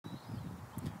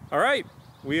All right,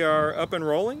 we are up and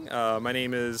rolling. My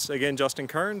name is, again, Justin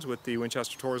Kearns with the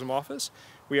Winchester Tourism Office.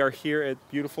 We are here at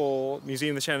beautiful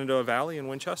Museum of the Shenandoah Valley in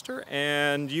Winchester,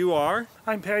 and you are?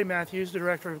 I'm Perry Mathewes, the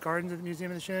Director of Gardens at the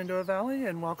Museum of the Shenandoah Valley,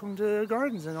 and welcome to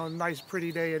Gardens on a nice,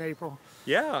 pretty day in April.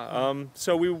 Yeah,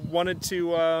 so we wanted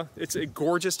to, it's a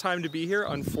gorgeous time to be here.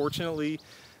 Unfortunately,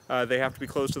 they have to be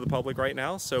closed to the public right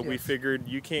now, so we figured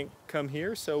you can't come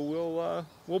here, so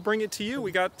we'll bring it to you.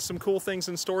 We got some cool things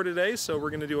in store today, so we're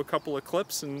going to do a couple of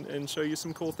clips and show you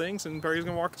some cool things, and Perry's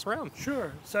going to walk us around.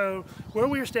 Sure. So where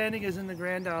we are standing is in the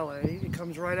Grand Allée. It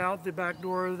comes right out the back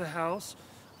door of the house.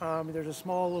 There's a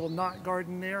small little knot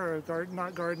garden there, or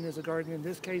knot garden is a garden. In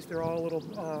this case, they're all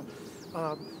little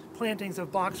plantings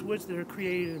of boxwoods that are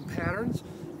created in patterns.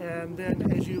 And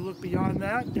then as you look beyond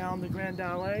that, down the Grand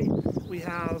Allée, we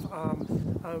have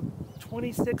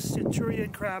 26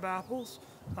 centurion crab apples.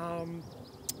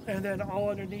 And then all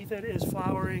underneath it is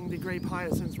flowering the grape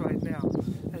hyacinths right now.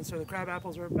 And so the crab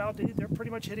apples are they're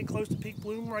pretty much hitting close to peak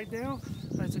bloom right now.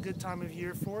 It's a good time of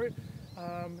year for it.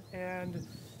 And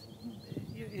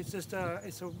it's just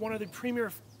one of the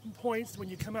premier points when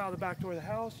you come out of the back door of the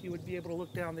house. You would be able to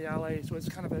look down the alley, so it's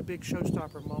kind of a big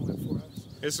showstopper moment for us.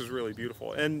 This is really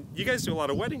beautiful, and you guys do a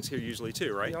lot of weddings here usually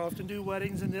too, right? We often do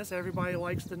weddings in this. Everybody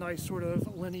likes the nice sort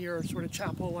of linear, sort of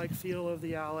chapel-like feel of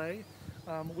the alley.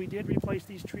 We did replace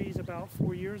these trees about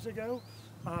 4 years ago.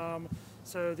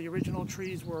 So the original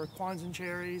trees were Kwanzaa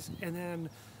cherries, and then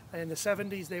in the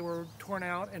 70s they were torn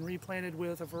out and replanted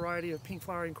with a variety of pink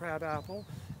flowering crab apple.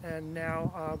 And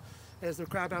now, as the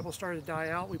crab apples started to die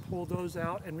out, we pulled those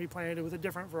out and replanted it with a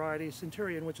different variety,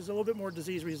 Centurion, which is a little bit more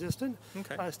disease resistant.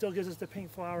 Okay. Still gives us the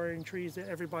pink flowering trees that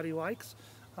everybody likes.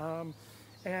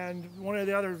 And one of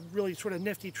the other really sort of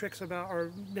nifty tricks about,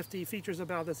 or nifty features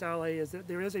about this alley is that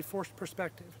there is a forced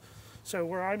perspective. So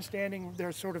where I'm standing,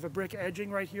 there's sort of a brick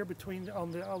edging right here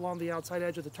along the outside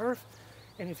edge of the turf.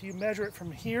 And if you measure it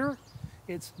from here,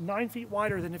 it's 9 feet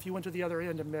wider than if you went to the other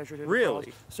end and measured it.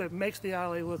 Really? So it makes the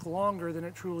alley look longer than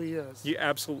it truly is. You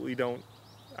absolutely don't.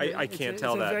 I can't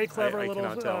tell that. It's a very clever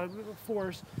little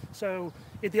force. So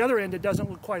at the other end, it doesn't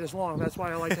look quite as long. That's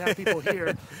why I like to have people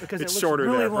here, because it's it looks shorter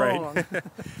really there, long. Right?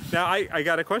 Now, I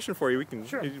got a question for you. We can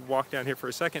Sure. walk down here for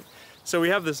a second. So we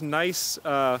have this nice,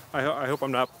 I hope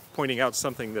I'm not pointing out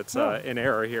something that's in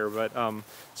error here, but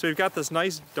so we've got this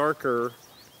nice darker,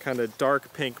 kind of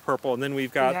dark pink purple, and then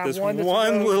we've got this one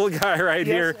little guy right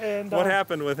here. And, what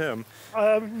happened with him?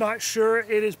 I'm not sure.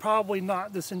 It is probably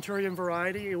not the Centurion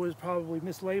variety. It was probably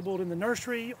mislabeled in the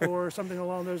nursery or something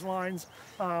along those lines.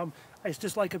 It's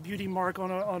just like a beauty mark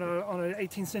on an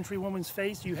 18th century woman's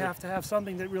face. You have to have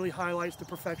something that really highlights the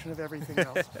perfection of everything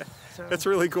else. So, that's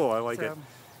really cool. I like it.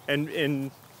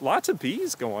 And lots of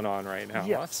bees going on right now.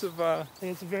 Yes. Lots of.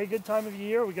 It's a very good time of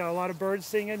year. We got a lot of birds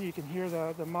singing. You can hear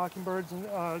the mockingbirds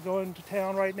going to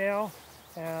town right now,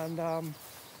 and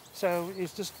so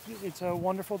it's a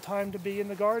wonderful time to be in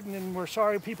the garden. And we're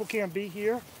sorry people can't be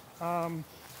here.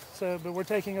 But we're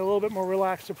taking a little bit more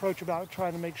relaxed approach about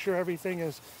trying to make sure everything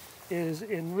is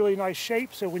in really nice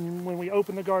shape. So when we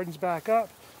open the gardens back up,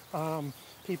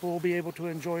 people will be able to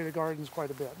enjoy the gardens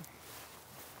quite a bit.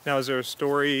 Now, is there a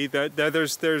story that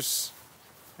there's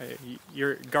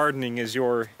your gardening is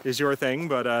your thing,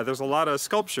 but there's a lot of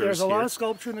sculptures. There's a lot of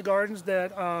sculpture in the gardens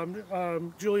that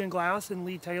Julian Glass and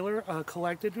Lee Taylor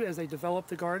collected as they developed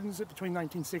the gardens between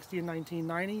 1960 and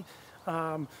 1990.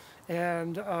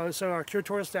 So our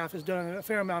curatorial staff has done a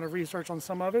fair amount of research on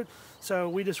some of it. So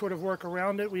we just sort of work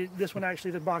around it. This one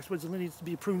actually, the boxwoods needs to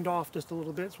be pruned off just a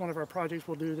little bit. It's one of our projects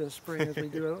we'll do this spring as we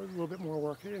do a little bit more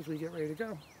work as we get ready to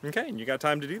go. Okay, and you got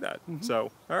time to do that.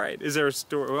 So, all right. Is there a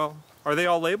story? Well, are they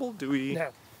all labeled? Do we? No.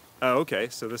 Oh, okay.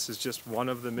 So this is just one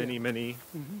of the many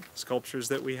sculptures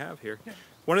that we have here. Yeah.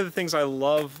 One of the things I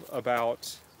love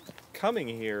about coming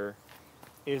here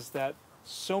is that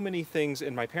so many things,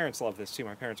 and my parents love this too.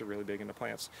 My parents are really big into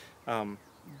plants.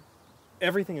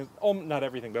 Everything is, not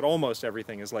everything, but almost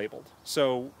everything is labeled.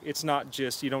 So it's not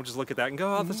just, you don't just look at that and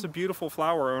go, oh, that's a beautiful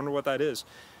flower, I wonder what that is.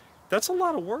 That's a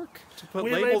lot of work to put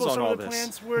labels on all this.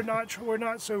 Plants. We're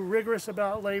not so rigorous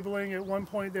about labeling. At one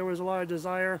point there was a lot of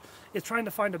desire. It's trying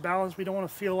to find a balance. We don't want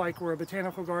to feel like we're a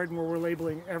botanical garden where we're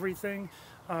labeling everything.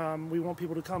 We want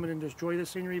people to come in and enjoy the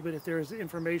scenery, but if there's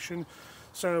information,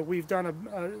 so we've done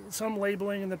some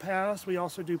labeling in the past. We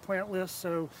also do plant lists,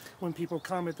 so when people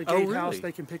come at the gatehouse,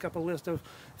 they can pick up a list of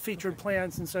featured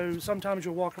plants. And so sometimes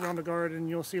you'll walk around the garden and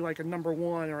you'll see like a number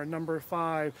 1 or a number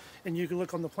 5, and you can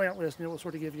look on the plant list and it will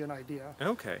sort of give you an idea.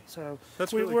 Okay. So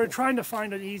that's we're cool. trying to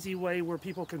find an easy way where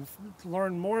people can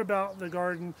learn more about the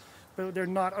garden but they're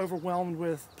not overwhelmed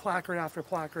with placard after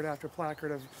placard after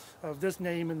placard of this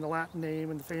name and the Latin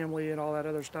name and the family and all that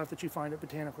other stuff that you find at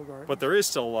botanical gardens. But there is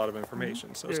still a lot of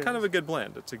information, so it's kind of a good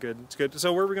blend. It's good.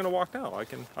 So where are we going to walk now? I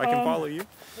can follow you.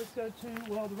 Let's go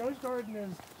to, well, the rose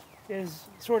garden is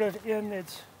sort of in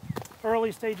its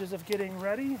early stages of getting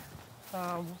ready.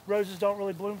 Roses don't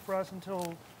really bloom for us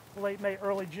until late May,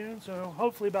 early June, so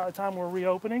hopefully by the time we're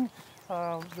reopening.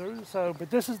 But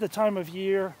this is the time of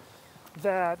year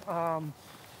that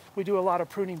we do a lot of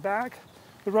pruning back.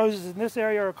 The roses in this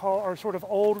area are sort of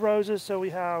old roses, so we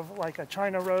have like a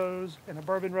China rose and a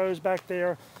bourbon rose back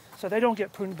there, so they don't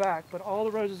get pruned back. But all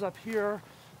the roses up here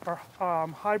are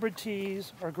hybrid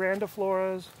teas or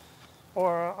grandifloras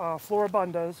or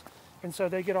floribundas, and so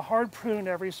they get a hard prune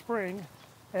every spring.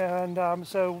 And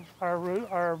so our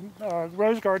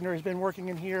rose gardener has been working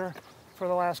in here for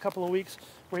the last couple of weeks,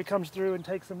 where he comes through and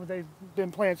takes them. They've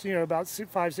been plants, about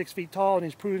 5-6 feet tall, and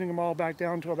he's pruning them all back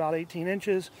down to about 18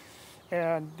 inches,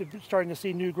 and starting to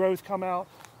see new growth come out.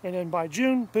 And then by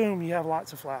June, boom, you have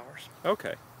lots of flowers.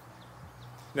 Okay.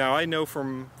 Now I know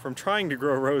from trying to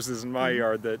grow roses in my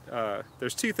yard that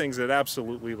there's two things that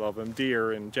absolutely love them: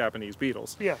 deer and Japanese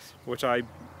beetles. Yes. Which I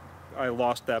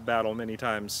lost that battle many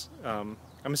times.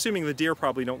 I'm assuming the deer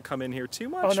probably don't come in here too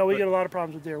much. Oh no, we get a lot of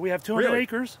problems with deer. We have 200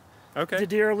 acres. Okay. The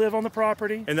deer live on the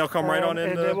property. And they'll come right on in.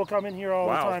 And they will come in here all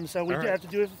the time. So we have to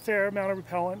do a fair amount of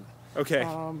repellent. Okay.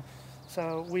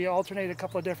 So we alternate a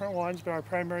couple of different ones, but our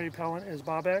primary repellent is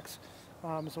Bob-X.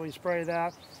 So we spray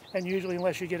that. And usually,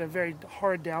 unless you get a very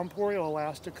hard downpour, it'll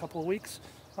last a couple of weeks.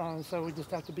 So we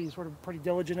just have to be sort of pretty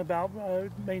diligent about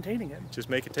maintaining it. Just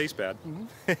make it taste bad.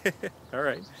 All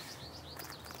right.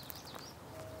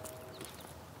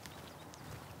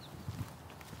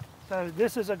 So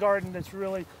this is a garden that's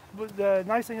really, the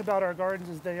nice thing about our gardens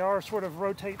is they are sort of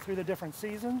rotate through the different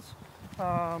seasons.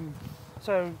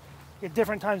 So at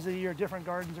different times of the year, different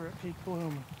gardens are at peak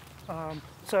bloom.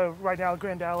 So right now,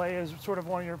 Grand Alley is sort of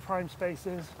one of your prime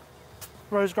spaces.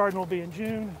 Rose garden will be in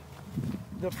June.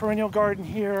 The perennial garden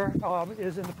here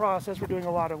is in the process. We're doing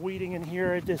a lot of weeding in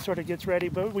here. It just sort of gets ready,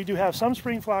 but we do have some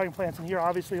spring flowering plants in here.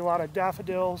 Obviously a lot of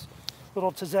daffodils,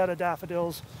 little Tazetta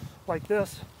daffodils like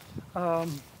this.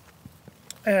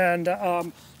 And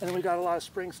then we got a lot of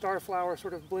spring starflower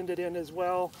sort of blended in as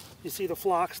well. You see the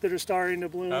phlox that are starting to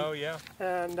bloom. Oh yeah.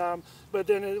 And but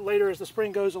then later, as the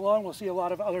spring goes along, we'll see a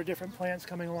lot of other different plants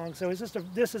coming along. So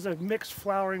this is a mixed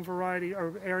flowering variety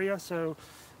or area. So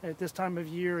at this time of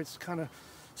year, it's kind of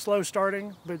slow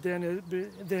starting. But then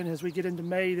as we get into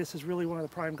May, this is really one of the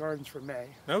prime gardens for May.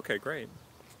 Okay, great.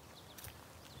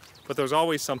 But there's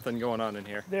always something going on in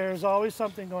here. There's always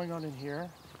something going on in here.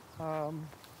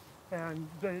 And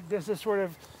this is sort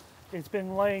of, it's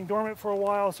been laying dormant for a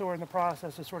while, so we're in the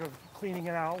process of sort of cleaning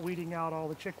it out, weeding out all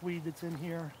the chickweed that's in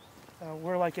here.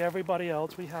 We're like everybody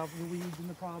else. We have the weeds and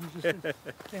the problems just as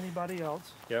anybody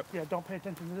else. Yep. Yeah, don't pay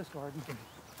attention to this garden.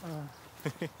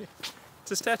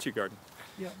 It's a statue garden.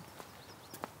 Yeah.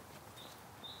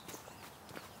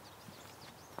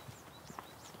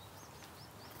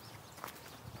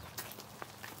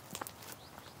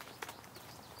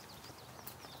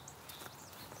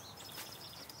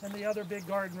 And the other big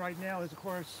garden right now is, of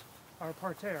course, our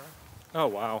parterre. Oh,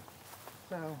 wow.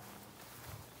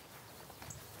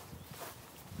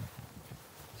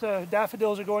 So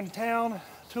daffodils are going to town.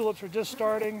 Tulips are just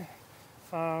starting.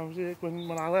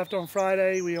 When I left on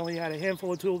Friday, we only had a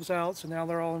handful of tulips out, so now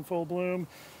they're all in full bloom.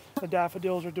 The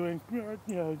daffodils are doing,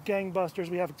 gangbusters.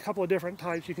 We have a couple of different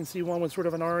types. You can see one with sort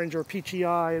of an orange or peachy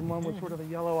eye, and one with sort of a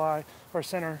yellow eye or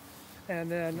center.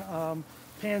 And then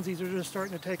pansies are just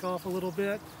starting to take off a little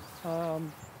bit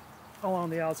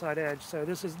along the outside edge. So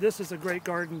this is a great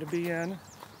garden to be in.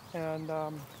 And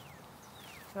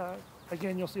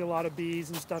again, you'll see a lot of bees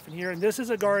and stuff in here. And this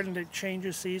is a garden that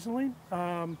changes seasonally.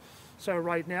 So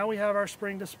right now we have our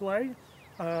spring display.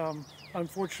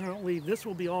 Unfortunately, this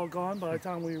will be all gone by the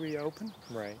time we reopen.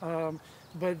 Right.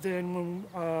 But then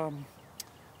when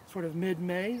sort of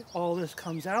mid-May, all this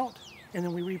comes out, and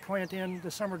then we replant in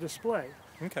the summer display.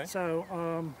 Okay. So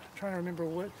I'm trying to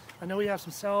remember I know we have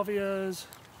some salvias.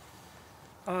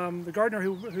 The gardener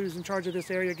who's in charge of this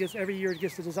area every year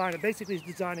gets to design it. Basically, he's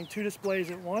designing 2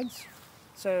 displays at once.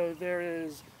 So there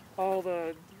is all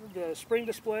the spring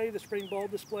display, the spring bulb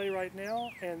display right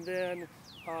now, and then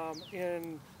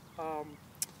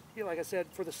like I said,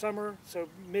 for the summer, so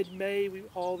mid-May,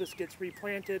 all this gets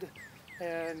replanted,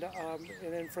 and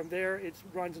then from there it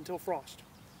runs until frost.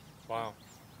 Wow.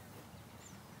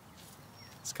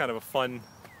 It's kind of a fun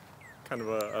kind of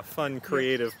a fun,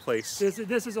 creative place. This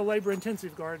is a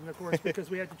labor-intensive garden, of course, because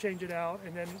we had to change it out,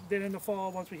 and then in the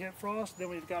fall, once we hit frost, then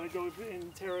we've got to go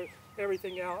and tear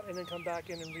everything out, and then come back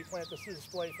in and replant the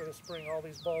display for the spring, all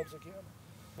these bulbs again.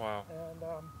 Wow. And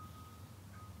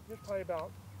there's probably about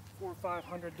 400 or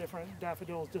 500 different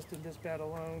daffodils just in this bed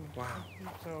alone. Wow.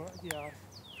 So yeah,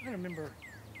 I remember,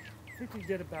 I think we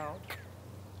did about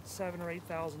 7,000 or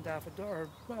 8,000 daffodil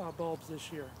bulbs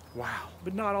this year. Wow.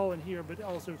 But not all in here, but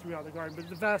also throughout the garden. But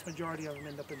the vast majority of them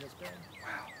end up in this bed.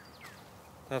 Wow.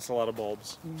 That's a lot of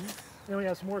bulbs. Then we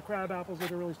have some more crab apples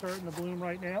that are really starting to bloom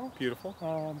right now.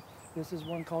 Beautiful. This is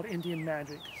one called Indian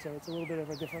Magic, so it's a little bit of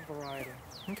a different variety.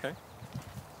 Okay.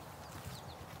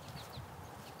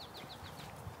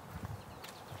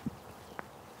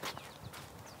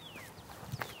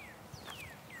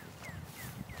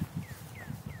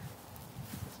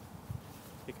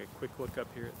 Take a quick look up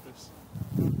here at this.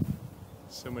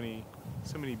 So many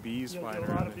bees flying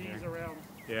around. A lot of bees around.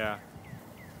 Yeah,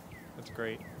 that's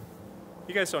great.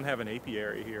 You guys don't have an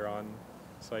apiary here on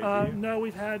site, do you? No,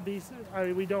 we've had bees.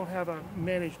 We don't have a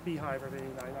managed beehive of any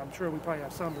kind. I'm sure we probably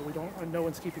have some, but we don't. No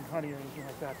one's keeping honey or anything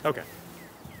like that. Okay.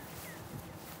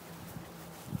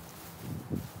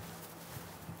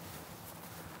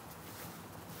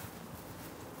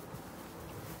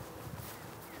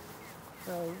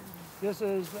 So this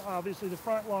is obviously the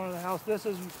front lawn of the house. This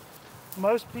is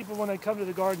most people when they come to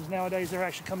the gardens nowadays, they're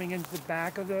actually coming into the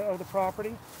back of the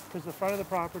property, because the front of the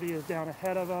property is down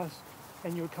ahead of us,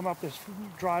 and you would come up this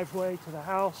driveway to the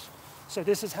house. So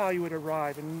this is how you would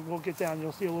arrive, and we'll get down.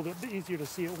 You'll see a little bit easier to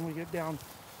see it when we get down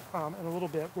in a little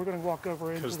bit. We're going to walk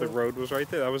over into because the road was right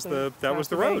there. That was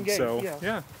the road. Gate, so yeah.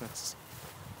 yeah, that's.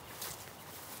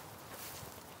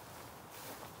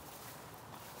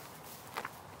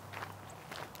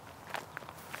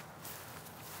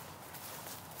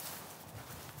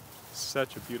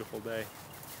 Such a beautiful day.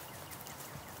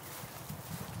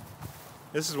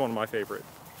 This is one of my favorite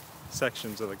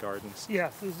sections of the gardens.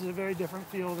 Yes, this is a very different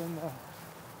feel than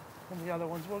the other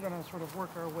ones. We're going to sort of work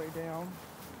our way down.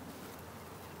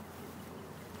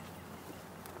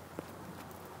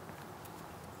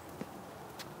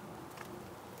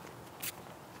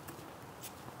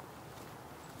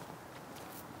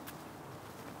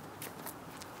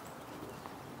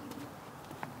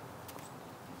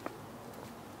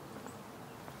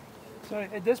 So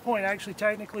at this point, actually,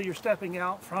 technically, you're stepping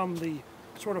out from the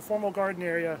sort of formal garden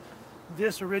area.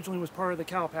 This originally was part of the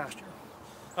cow pasture.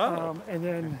 Oh. And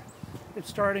then it's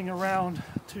starting around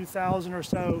 2000 or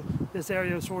so. This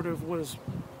area sort of was,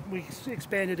 we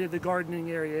expanded the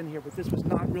gardening area in here, but this was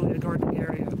not really a gardening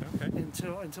area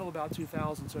until about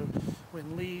 2000. So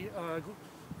when Lee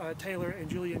Taylor and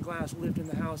Julian Glass lived in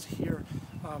the house here,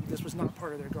 this was not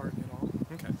part of their garden at all.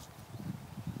 Okay.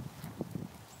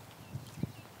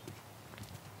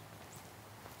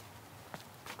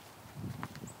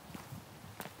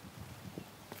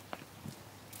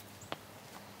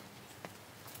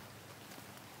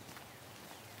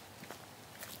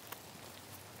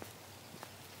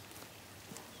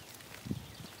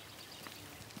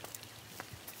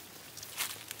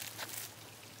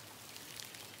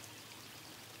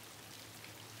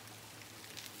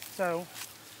 So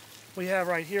we have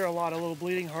right here a lot of little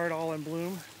bleeding heart all in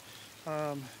bloom.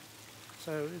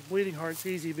 So bleeding heart's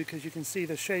easy because you can see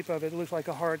the shape of it. It looks like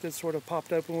a heart that's sort of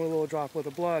popped open with a little droplet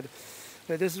of blood.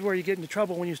 But this is where you get into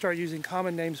trouble when you start using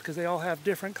common names, because they all have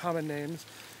different common names.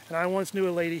 And I once knew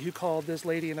a lady who called this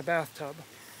lady in a bathtub.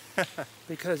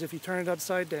 Because if you turn it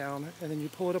upside down and then you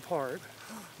pull it apart,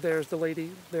 there's the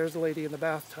lady in the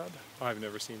bathtub. Oh, I've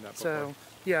never seen that before. So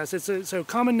yes, so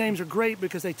common names are great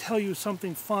because they tell you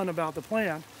something fun about the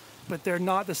plant, but they're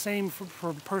not the same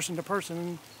from person to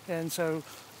person. And so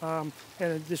and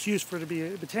this used to be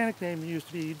a botanic name used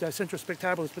to be Dicentra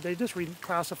spectabilis, but they just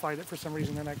reclassified it for some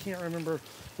reason, and I can't remember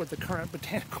what the current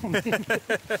botanical name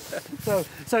is.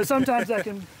 So sometimes that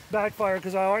can backfire,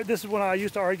 because this is what I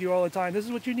used to argue all the time. This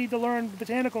is what you need to learn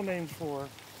botanical names for.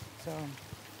 So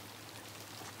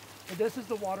this is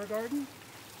the water garden.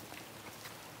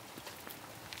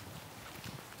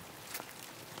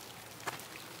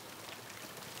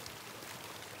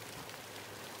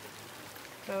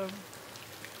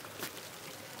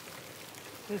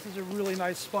 This is a really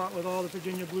nice spot with all the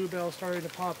Virginia bluebells starting to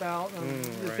pop out.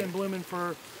 It's been blooming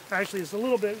for, actually it's a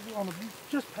little bit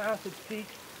just past its peak.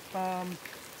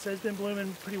 So it's been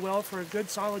blooming pretty well for a good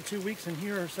solid 2 weeks in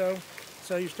here or so.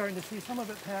 So you're starting to see some of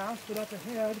it pass, but up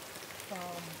ahead,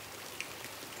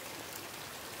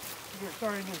 you're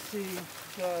starting to see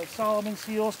the Solomon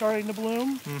seal starting to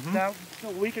bloom. That,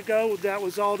 a week ago, that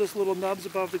was all just little nubs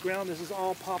above the ground. This is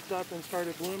all popped up and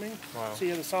started blooming. Wow. So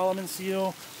you have the Solomon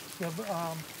seal.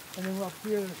 And then up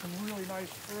here, there's some really nice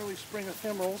early spring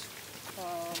ephemerals.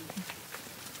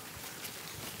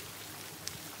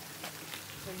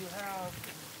 So you have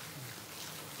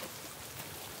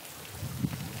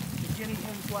the guinea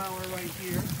hen flower right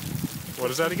here.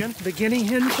 What is that again? The guinea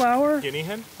hen flower. Guinea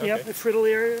hen? Okay. Yep, the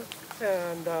fritillaria.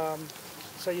 And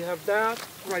so you have that.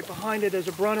 Right behind it is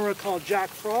a brunnera called Jack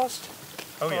Frost.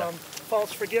 Oh yeah.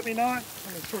 False forget-me-not.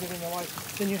 And it's sort of in the light.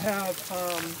 Then you have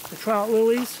the trout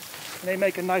lilies. And they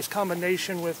make a nice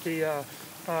combination with the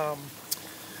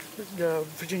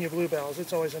Virginia bluebells.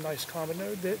 It's always a nice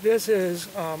combination. This is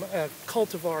a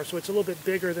cultivar, so it's a little bit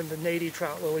bigger than the native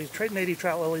trout lilies. Native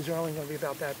trout lilies are only going to be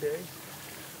about that big.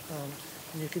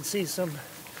 And you can see some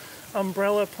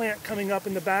umbrella plant coming up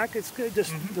in the back. It's good.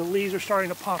 Just the leaves are starting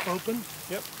to pop open.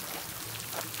 Yep.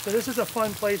 So this is a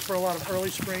fun place for a lot of early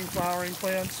spring flowering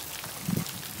plants.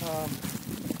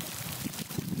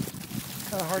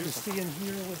 Kind of hard to see in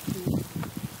here with the.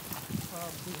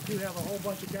 We do have a whole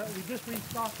bunch of. We just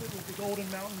restocked it with the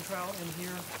golden mountain trout in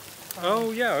here.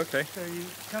 Oh yeah, okay. So you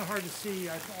kind of hard to see.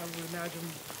 I would imagine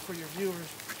for your viewers.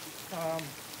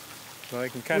 Well, I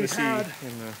can kind of see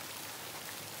in the.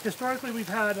 Historically, we've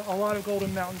had a lot of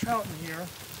golden mountain trout in here,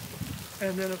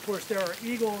 and then of course there are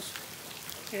eagles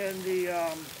in the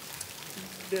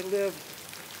that live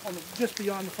on just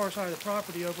beyond the far side of the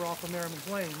property, over off of Merriman's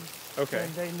Lane. Okay.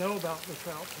 And they know about the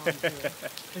trout pond here.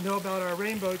 They know about our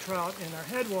rainbow trout in our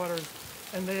headwaters,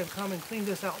 and they have come and cleaned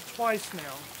this out twice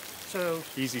now. So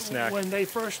easy snack. When they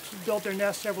first built their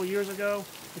nest several years ago,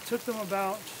 it took them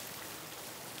about,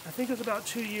 I think it was about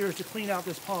 2 years to clean out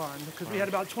this pond, because we had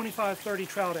about 25, 30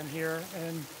 trout in here,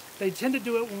 and they tend to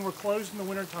do it when we're closed in the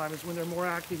wintertime, is when they're more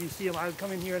active. You see them, I would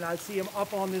come in here and I'd see them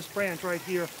up on this branch right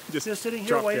here, just sitting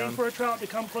here waiting for a trout to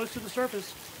come close to the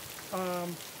surface.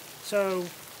 So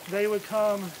they would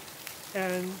come,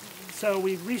 and so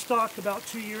we restocked about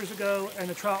 2 years ago, and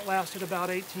the trout lasted about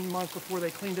 18 months before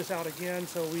they cleaned us out again.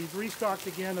 So we've restocked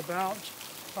again about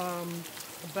a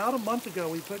month ago.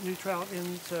 We put new trout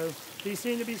in, so these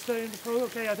seem to be starting to grow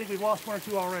okay. I think we've lost 1 or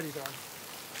 2 already though.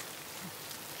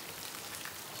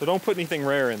 So don't put anything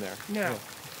rare in there. No.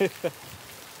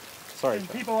 Sorry. And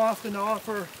people often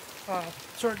offer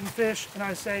certain fish, and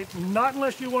I say, not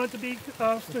unless you want it to be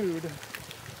food.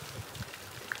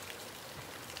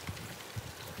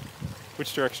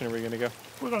 Which direction are we going to go?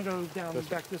 We're going to go down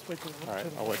back this way. All right,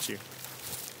 I'll let you.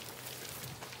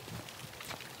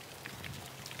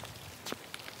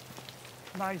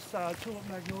 Nice tulip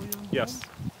magnolia. Yes.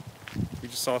 We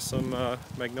just saw some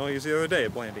magnolias the other day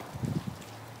at Blandy.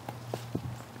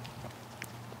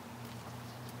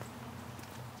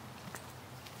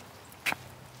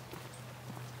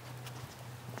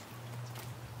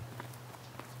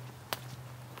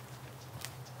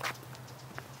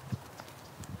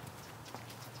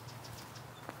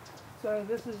 So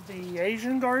this is the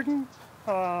Asian garden.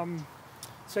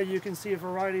 So you can see a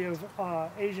variety of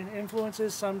Asian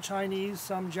influences, some Chinese,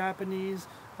 some Japanese.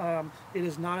 It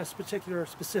is not a particular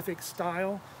specific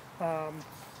style.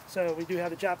 So we do have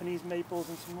the Japanese maples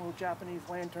and some little Japanese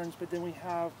lanterns, but then we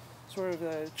have sort of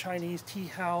the Chinese tea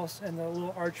house and the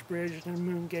little arch bridge and the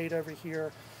moon gate over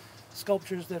here.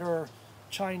 Sculptures that are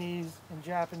Chinese and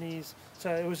Japanese.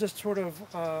 So it was just sort of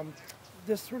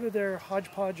their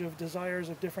hodgepodge of desires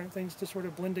of different things to sort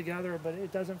of blend together, but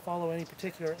it doesn't follow any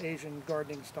particular Asian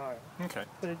gardening style. Okay.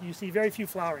 But you see very few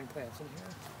flowering plants in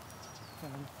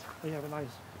here. We have a nice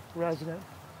resident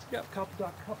duck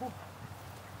couple.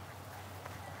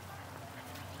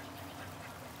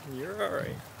 You're all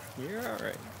right. You're all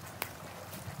right.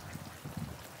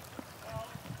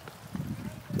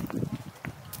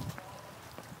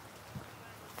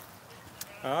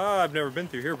 Ah, I've never been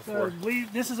through here before. So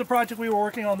this is a project we were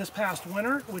working on this past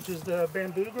winter, which is the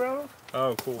bamboo grove.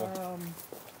 Oh, cool.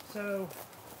 So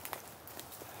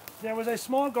there was a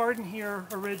small garden here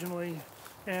originally,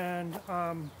 and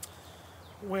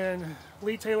when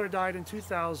Lee Taylor died in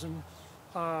 2000,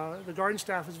 the garden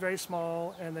staff was very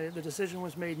small, and the decision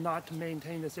was made not to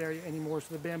maintain this area anymore,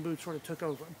 so the bamboo sort of took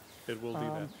over. It will do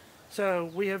that. So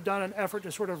we have done an effort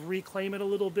to sort of reclaim it a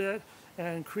little bit,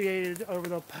 and created over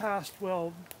the past,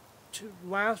 a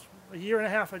year and a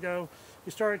half ago,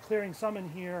 we started clearing some in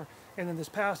here, and then this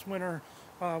past winter,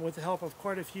 with the help of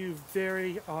quite a few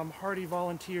very hardy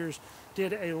volunteers,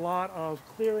 did a lot of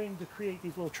clearing to create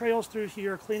these little trails through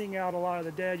here, cleaning out a lot of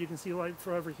the dead. You can see like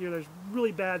for over here, there's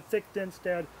really bad, thick, dense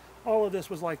dead. All of this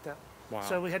was like that. Wow.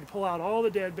 So we had to pull out all the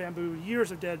dead bamboo,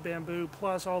 years of dead bamboo,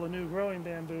 plus all the new growing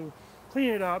bamboo,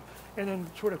 clean it up, and then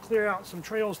sort of clear out some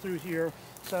trails through here.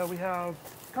 So we have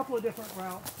a couple of different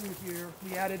routes through here.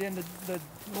 We added in the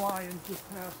lions this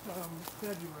past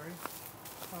February.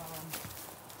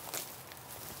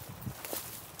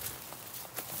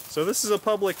 So this is a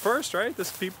public first, right?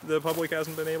 The public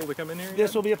hasn't been able to come in here yet?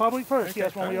 This will be a public first, Okay,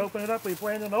 yes. When we open it up, we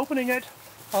planned on opening it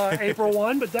April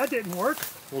 1, but that didn't work.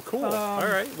 Well, cool. All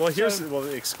right. Well, here's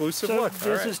the exclusive look.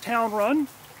 This is town run.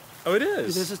 Oh, it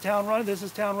is? This is town run. This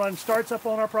is town run. Starts up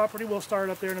on our property. We'll start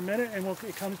up there in a minute, and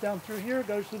it comes down through here,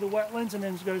 goes through the wetlands, and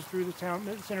then goes through the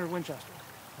center of Winchester.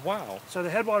 Wow. So the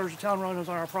headwaters of town run is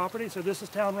on our property, so this is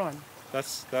town run.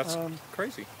 That's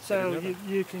crazy. So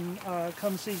you can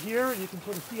come see here. You can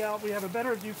sort of see out. We have a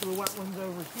better view for the wetlands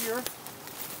over here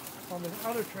on the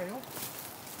other trail.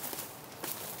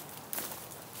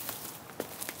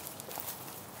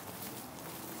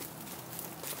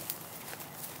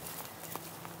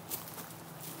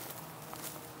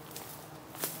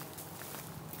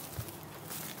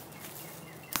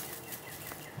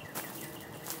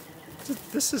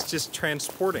 This is just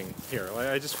transporting here. Like,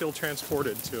 I just feel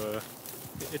transported to a...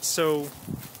 It's so...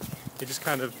 It just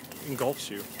kind of engulfs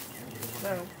you.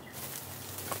 So,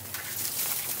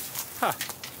 Huh.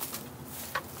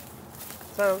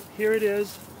 So here it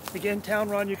is. Again, town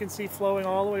run, you can see flowing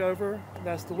all the way over.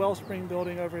 That's the Wellspring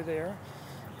building over there.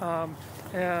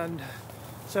 And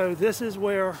so this is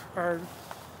where our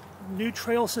new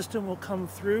trail system will come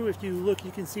through. If you look, you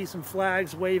can see some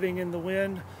flags waving in the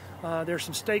wind. There's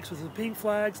some stakes with the pink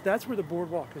flags. That's where the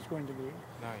boardwalk is going to be.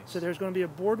 Nice. So there's going to be a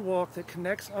boardwalk that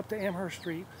connects up to Amherst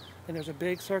Street, and there's a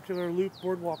big circular loop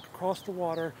boardwalk across the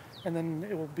water, and then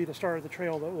it will be the start of the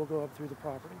trail that will go up through the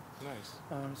property.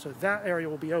 Nice. So that area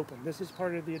will be open. This is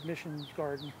part of the admissions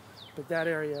garden, but that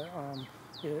area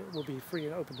it will be free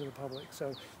and open to the public.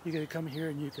 So you can come here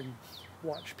and you can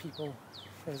watch people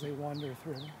as they wander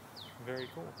through. Very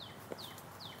cool.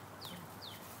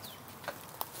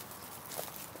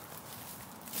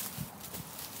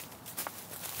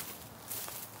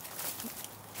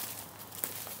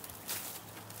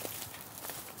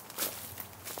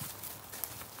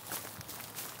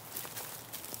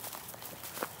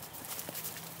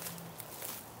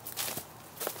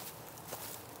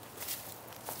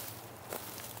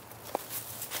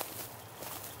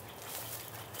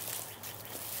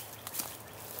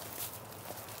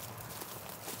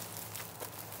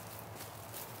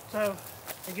 So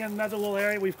again, another little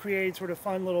area we've created sort of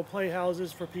fun little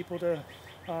playhouses for people to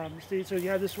see. So you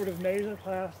have this sort of maze of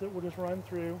class that we'll just run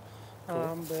through.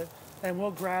 Cool. And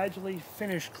we'll gradually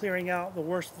finish clearing out the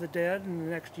worst of the dead in the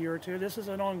next year or two. This is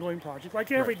an ongoing project. Like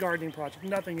every gardening project,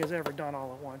 nothing is ever done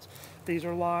all at once. These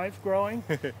are live growing,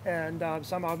 and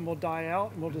some of them will die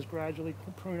out, and we'll just gradually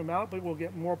prune them out, but we'll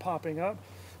get more popping up.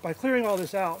 By clearing all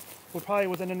this out, we'll probably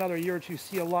within another year or two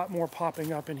see a lot more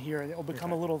popping up in here, and it will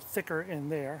become a little thicker in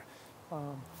there.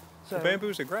 So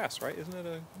bamboo's a grass, right? Isn't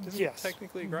it yes.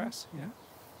 technically a grass? Yeah.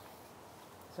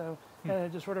 So and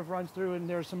it just sort of runs through, and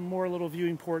there's some more little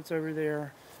viewing ports over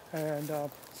there, and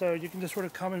so you can just sort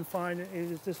of come and find it.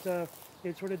 It's just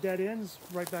it sort of dead ends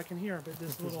right back in here. But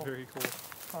this little very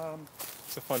cool.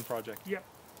 It's a fun project. Yep.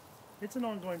 It's an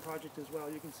ongoing project as well.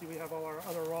 You can see we have all our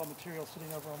other raw material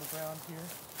sitting over on the ground here.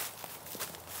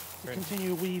 We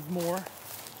continue to weave more,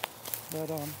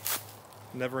 but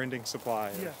never-ending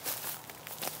supply. Yeah.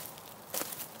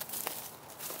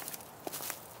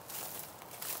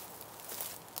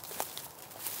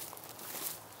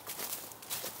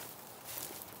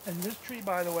 And this tree,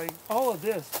 by the way, all of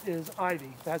this is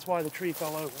ivy. That's why the tree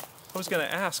fell over. I was going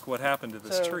to ask what happened to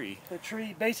this tree. The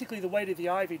tree, basically the weight of the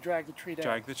ivy dragged the tree down.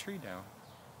 Dragged the tree down.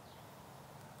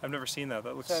 I've never seen that.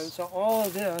 That looks... So all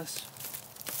of this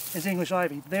is English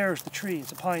ivy. There's the tree.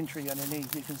 It's a pine tree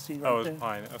underneath. You can see right there. Oh, it's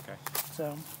pine. Okay.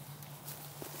 So.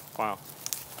 Wow.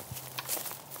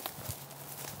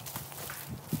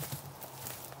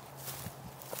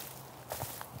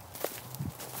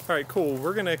 All right, cool.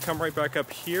 We're going to come right back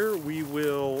up here. We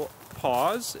will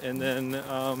pause, and then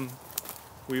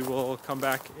we will come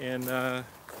back and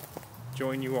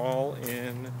join you all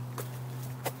in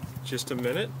just a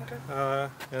minute. Okay.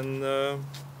 And the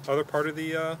other part of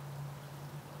the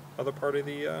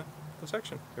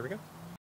section. Here we go.